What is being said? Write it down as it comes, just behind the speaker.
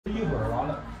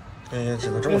哎呀，只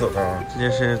能这么走道。这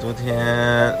就是昨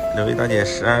天刘丽大姐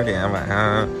12点晚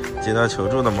上接到求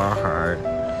助的毛孩，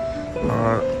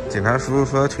警察叔叔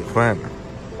说他腿坏了。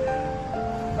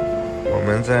我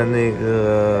们在那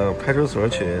个派出所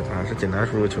取，他是警察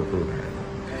叔叔求助的，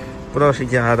不知道谁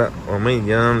家的。我们已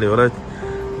经留了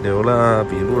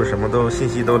笔录，什么都信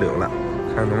息都留了，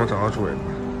看能不能找到主人。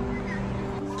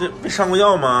这没上过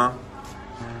药吗？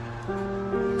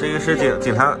这个是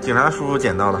警察叔叔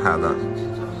捡到的孩子。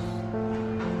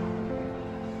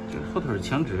这后腿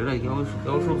强直了，腰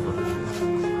受损。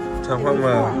瘫痪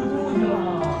吗？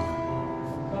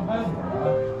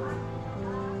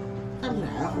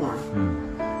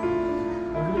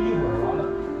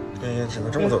哎呀，只能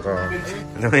这么走道。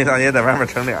刘丽大姐在外面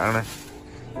乘凉呢，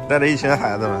带着一群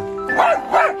孩子们。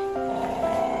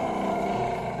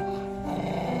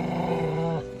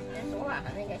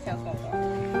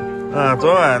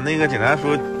昨晚那个警察叔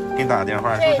给你打个电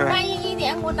话，对，半夜1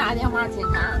点给我打电话，警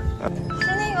察是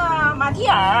那个马蹄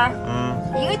尔，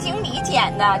一个经理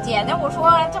捡的。我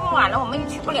说这么晚了我们也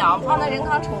去不了，放到仁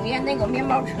康宠物店那个面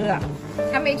包车，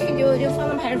还没去就送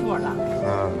到派出所了。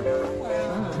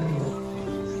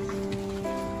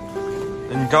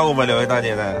你照顾吧，刘丽大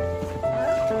姐的。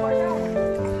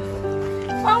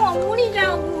帮我屋里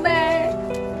照顾呗。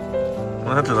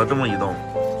他只能这么移动。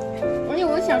我有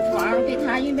个小床给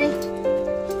他预备。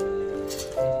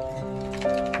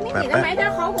你给他买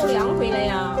点好狗粮回来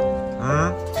呀。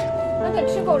让他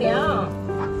吃狗粮。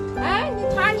哎，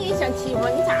你也想欺负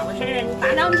你咋回事啊？你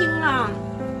打仗精了？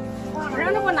我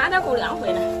让他给我拿点狗粮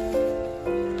回来。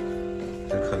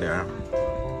真可怜。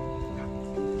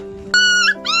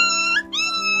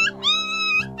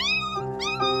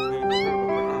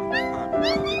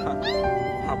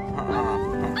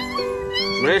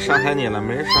没人伤害你了，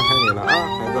没人伤害你了啊，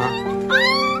孩子。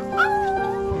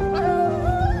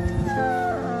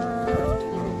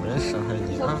没人伤害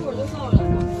你啊，没人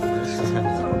伤害你，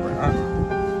宝贝啊。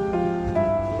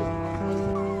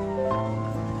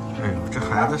哎呦，这孩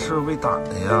子是不是被打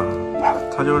的呀？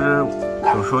他就是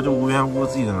有时候就无缘无故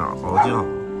自己在那儿嗷叫。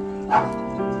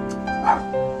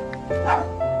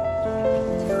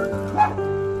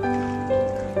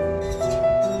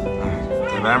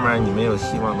在外面你没有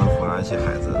希望能活下去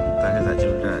孩子，但是在救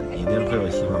助站一定会有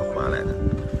希望活下来的。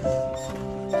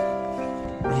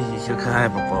你小可爱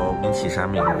宝宝，给你起啥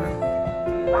名儿？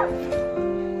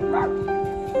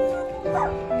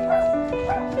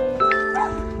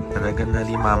在这跟着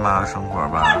丽妈妈生活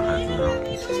吧，孩子。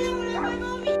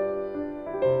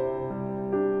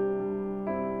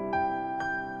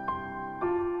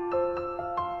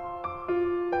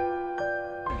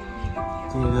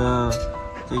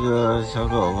这个小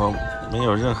狗狗没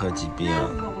有任何疾病，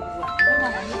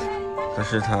但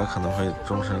是它可能会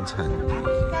终身残疾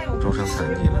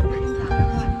了，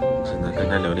只能跟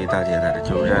着刘丽大姐在这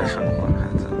救助站生活。孩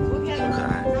子，小可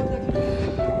爱。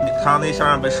他那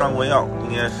上面被上过药，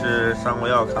应该是上过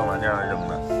药，看完这样扔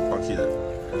的，抛弃的。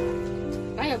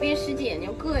俺有别尸检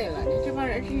就膈应了，这帮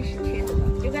人真是缺德，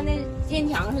就跟那坚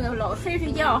强似的，老睡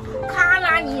觉，咔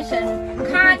拉你一身，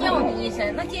咔尿你一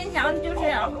身。那坚强就是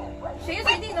随时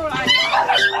随地都拉你。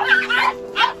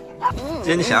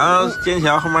坚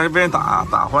强后面就被人打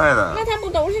坏的。那他不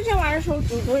都是这玩意儿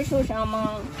不会受伤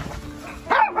吗？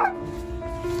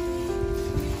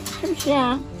是不是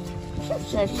啊？是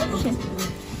不是？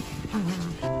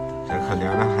这可怜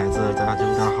的孩子在救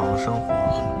助站好好生活，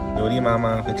刘丽妈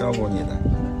妈会照顾你的。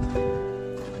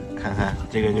看看，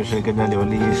这个就是跟着刘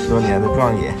丽10多年的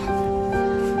壮爷，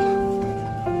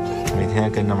每天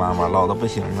跟着妈妈，老的不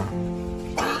行了，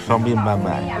双鬓斑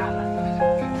白，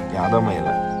牙都没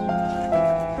了。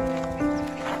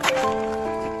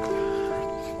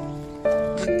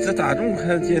这咋这么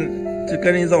快就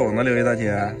跟着你走呢，刘丽大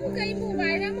姐？不跟一步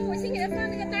晚上嘛，我先给他放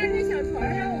那个单人小床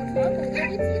上，我床头这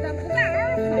一挤他不干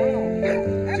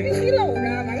嗷，必须搂着。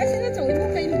完了，现在走一步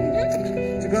跟一步。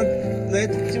这个来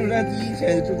救助站第1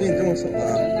天就跟你这么熟了。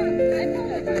来抱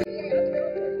我吧。